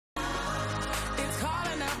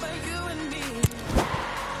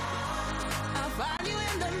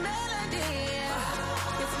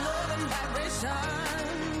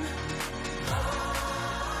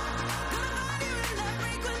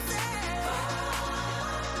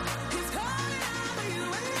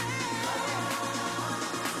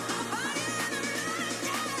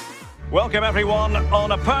Welcome everyone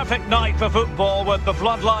on a perfect night for football with the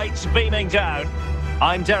floodlights beaming down.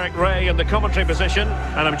 I'm Derek Ray in the commentary position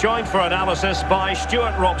and I'm joined for analysis by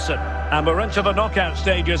Stuart Robson. And we're into the knockout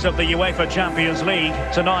stages of the UEFA Champions League.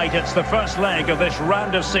 Tonight it's the first leg of this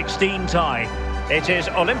round of 16 tie. It is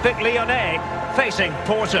Olympique Lyonnais facing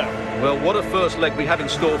Porto. Well, what a first leg we have in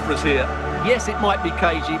store for us here. Yes, it might be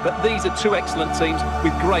cagey, but these are two excellent teams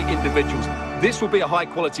with great individuals. This will be a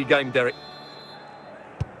high-quality game, Derek.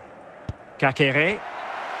 Kakere.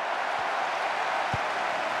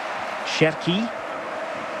 Cherki.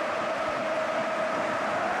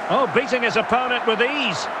 Oh, beating his opponent with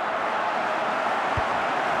ease.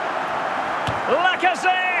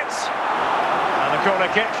 Lacazette! And a corner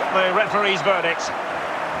kick, the referee's verdict.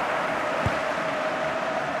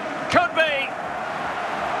 Could be.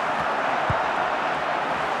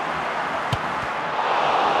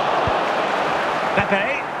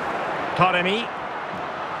 Pepe. Taremi.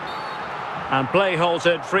 And play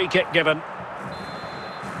halted, free kick given.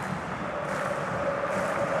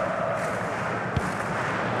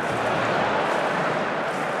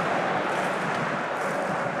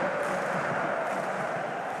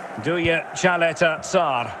 Duya Chaleta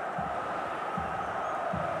Sarr.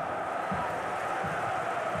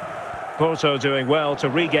 Porto doing well to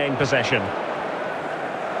regain possession.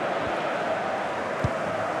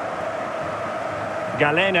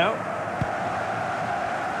 Galeno.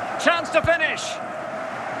 Chance to finish.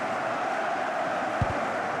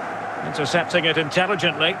 Intercepting it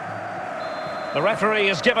intelligently. The referee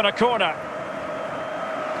has given a corner.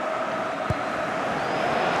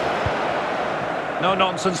 No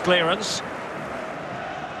nonsense clearance.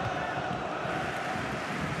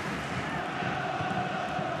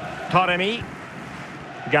 Taremi.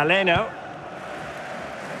 Galeno.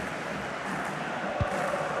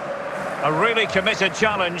 A really committed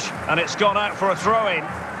challenge, and it's gone out for a throw-in.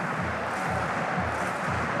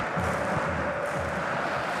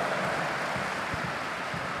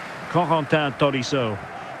 Corentin Tolisso.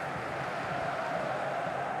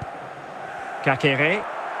 Kakere.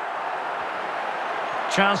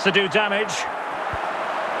 Chance to do damage.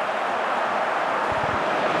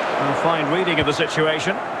 A fine reading of the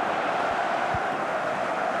situation.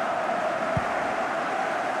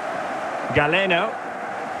 Galeno.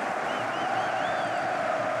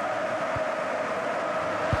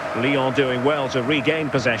 Lyon doing well to regain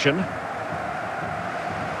possession.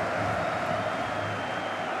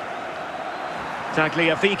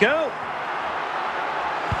 Tagliafico.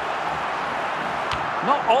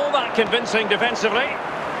 Not all that convincing defensively.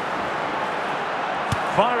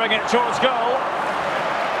 Firing it towards goal.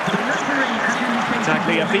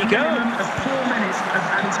 Tagliafico.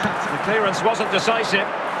 The clearance wasn't decisive.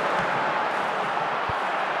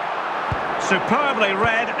 Superbly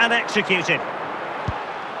read and executed.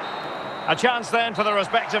 A chance then for the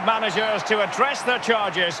respective managers to address their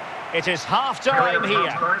charges. It is half-time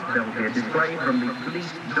here.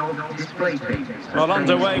 Well,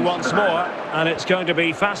 underway once more, and it's going to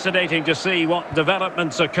be fascinating to see what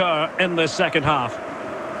developments occur in this second half.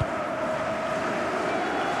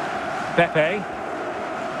 Pepe.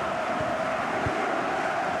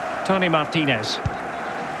 Tony Martinez.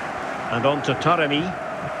 And on to Taremi.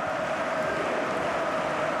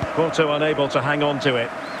 Porto unable to hang on to it.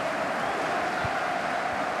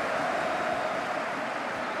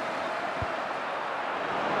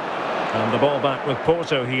 And the ball back with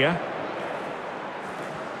Porto here.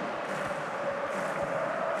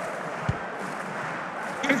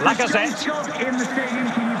 Lacazette. In the stadium,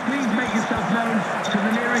 can you please make yourself known to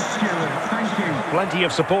the nearest steward? Thank you. Plenty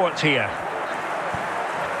of support here.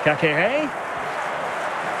 Kakere.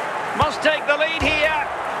 Must take the lead here.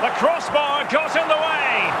 The crossbar got in the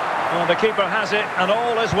way. Well, the keeper has it, and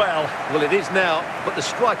all is well. Well, it is now, but the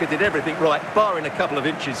striker did everything right, barring a couple of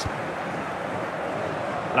inches.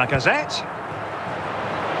 Lacazette.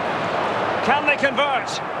 Can they convert?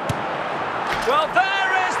 Well,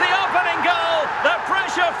 there is the opening goal. The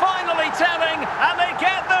pressure finally telling, and they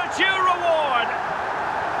get their due reward.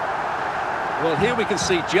 Well, here we can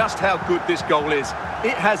see just how good this goal is.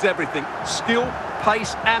 It has everything. Skill,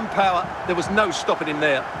 pace and power. There was no stopping him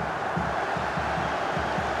there.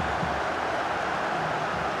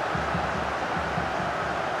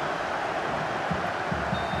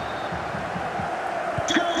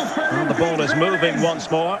 Well, the ball is moving once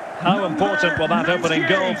more. How important will that opening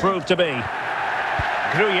goal prove to be?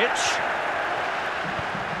 Grujic.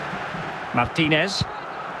 Martinez.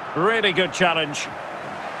 Really good challenge.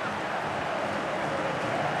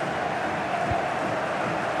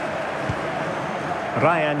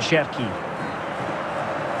 Ryan Cherki.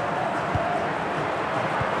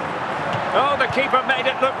 Oh, the keeper made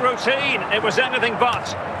it look routine. It was anything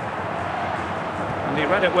but. And he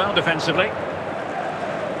read it well defensively.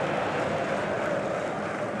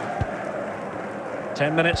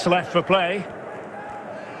 10 minutes left for play.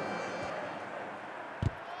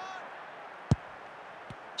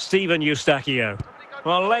 Steven Eustachio.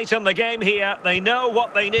 Well, late in the game here, they know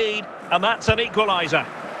what they need, and that's an equaliser.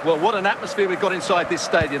 Well, what an atmosphere we've got inside this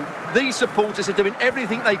stadium. These supporters are doing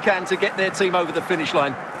everything they can to get their team over the finish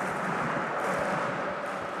line.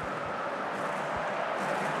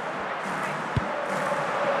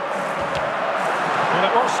 Well,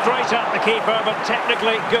 it was straight at the keeper, but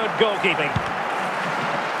technically good goalkeeping.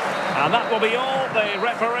 And that will be all. The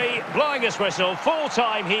referee blowing his whistle, full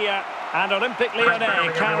time here, and Olympique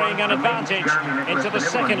Lyonnais carrying an advantage into the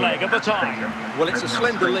second leg of the tie. Well, it's a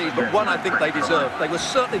slender lead, but one I think they deserve. They were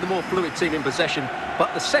certainly the more fluid team in possession,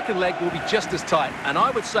 but the second leg will be just as tight, and I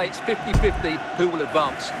would say it's 50-50 who will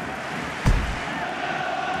advance.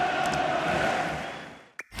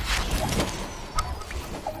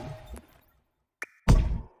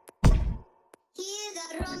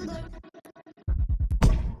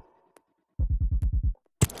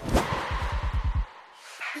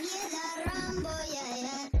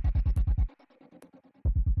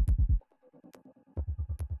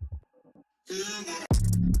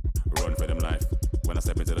 Run for them life. When I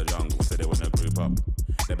step into the jungle, say they wanna group up.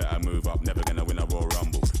 They better move up, never gonna win a Royal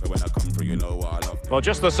Rumble. But when I come through, you know what I love. Well,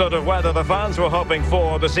 just the sort of weather the fans were hoping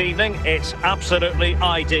for this evening. It's absolutely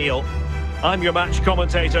ideal. I'm your match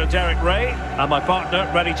commentator, Derek Ray, and my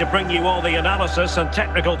partner, ready to bring you all the analysis and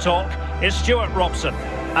technical talk, is Stuart Robson.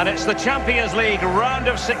 And it's the Champions League round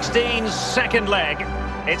of 16's second leg.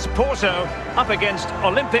 It's Porto up against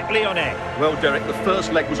Olympique Lyonnais. Well, Derek, the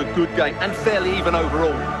first leg was a good game and fairly even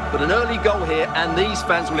overall. But an early goal here, and these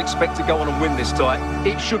fans will expect to go on and win this tie.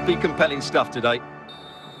 It should be compelling stuff today.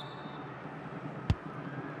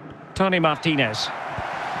 Tony Martinez.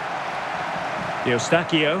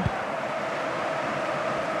 Eustachio.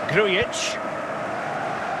 Grujic.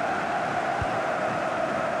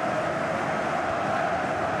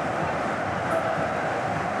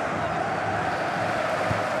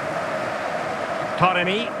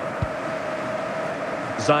 Taremi.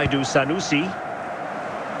 Zaidu Sanusi.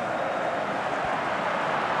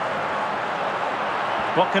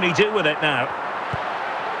 What can he do with it now?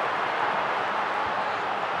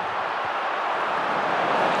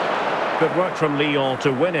 Good work from Lyon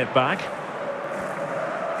to win it back.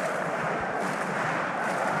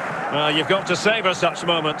 Well, you've got to savour such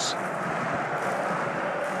moments.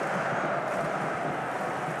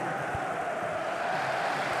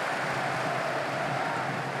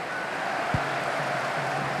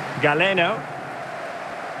 Galeno.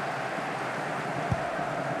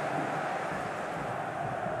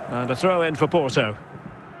 And a throw in for Porto.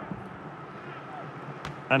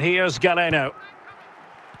 And here's Galeno.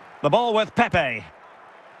 The ball with Pepe.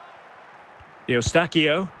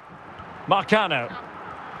 Eustachio. Marcano.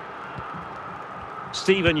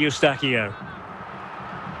 Steven Eustachio.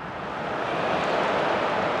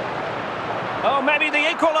 Oh, maybe the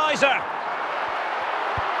equaliser.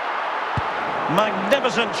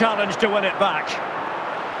 Magnificent challenge to win it back.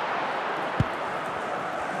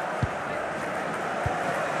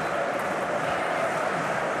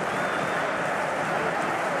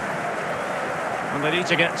 And they need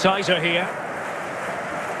to get tighter here.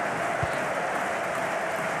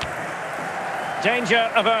 Danger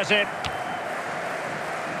averted.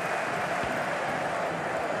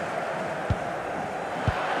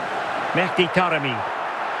 Mehdi Taremi.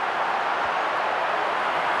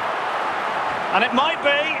 And it might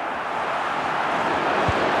be.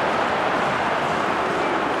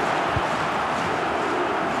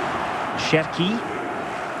 Cherki.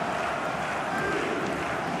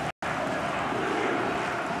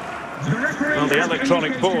 Well, the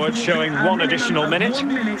electronic board showing one additional minute. 1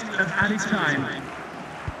 minute of added time.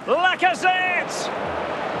 Lacazette!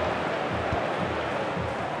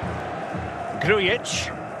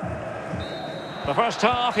 Grujic. The first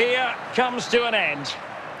half here comes to an end.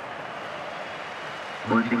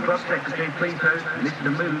 Club Secretary, please note,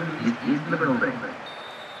 Mr. Moon is in the building.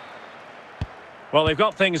 Well, they've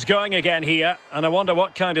got things going again here, and I wonder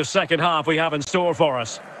what kind of second half we have in store for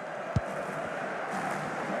us.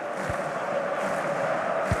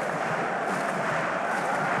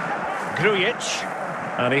 Grujic,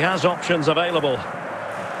 and he has options available.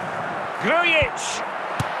 Grujic!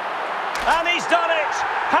 And he's done it!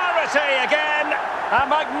 Parity again. A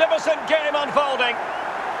magnificent game unfolding.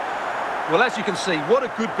 Well, as you can see, what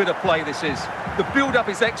a good bit of play this is. The build-up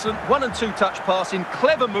is excellent, 1 and 2 touch passing,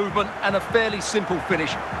 clever movement and a fairly simple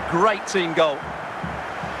finish. Great team goal.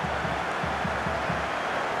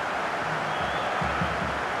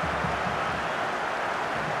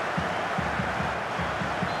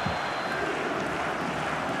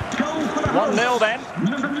 Goal for the 1-0 then.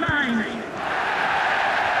 Number 9.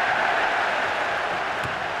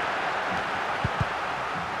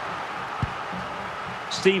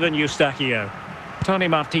 Steven Eustachio. Tony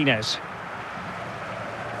Martinez.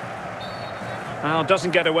 Oh,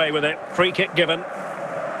 doesn't get away with it. Free kick given.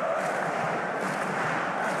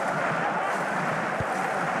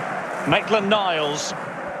 Maitland-Niles.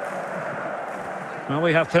 Well,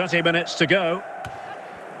 we have 30 minutes to go.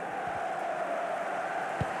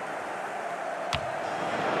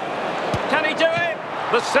 Can he do it?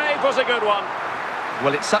 The save was a good one.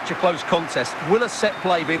 Well, it's such a close contest. Will a set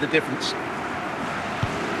play be the difference?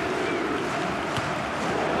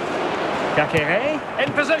 Kakere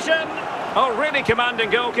in position. Oh, really commanding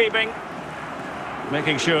goalkeeping.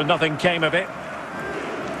 Making sure nothing came of it.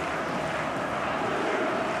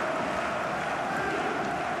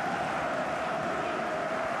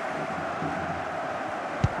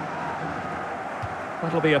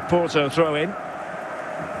 That'll be a Porto throw-in.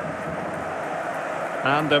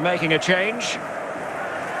 And they're making a change.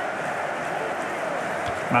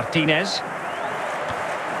 Martinez.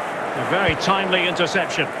 A very timely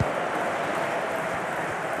interception.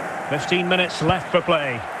 15 minutes left for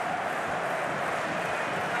play.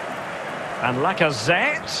 And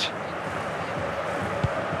Lacazette.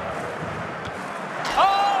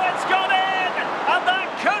 Oh, it's gone in! And that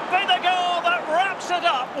could be the goal that wraps it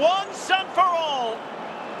up once and for all.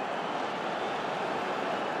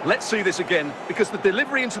 Let's see this again, because the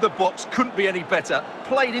delivery into the box couldn't be any better.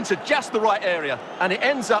 Played into just the right area, and it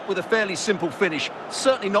ends up with a fairly simple finish.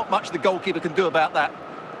 Certainly not much the goalkeeper can do about that.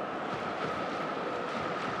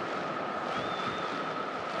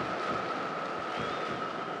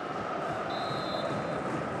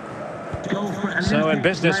 So in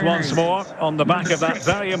business once more, on the back of that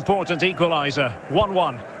very important equaliser.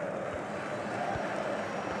 1-1.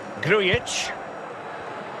 Grujic.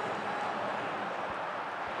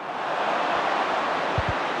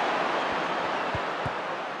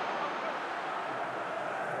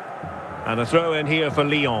 And a throw in here for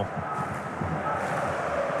Lyon.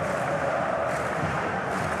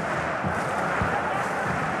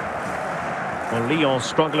 Well, Lyon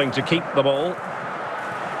struggling to keep the ball.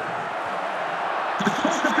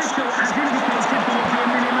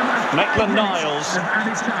 Maitland-Niles.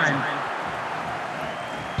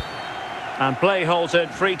 And play halted,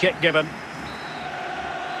 free kick given.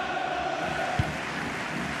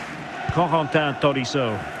 Corentin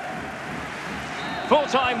Tolisso. Full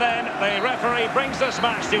time then, the referee brings this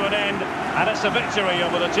match to an end, and it's a victory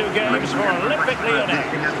over the two games for Olympic Lyonnais.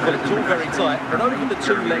 Well, it's all very tight, but over the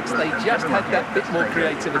two legs, they just had that bit more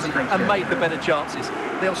creativity and made the better chances.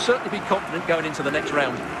 They'll certainly be confident going into the next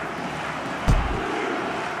round.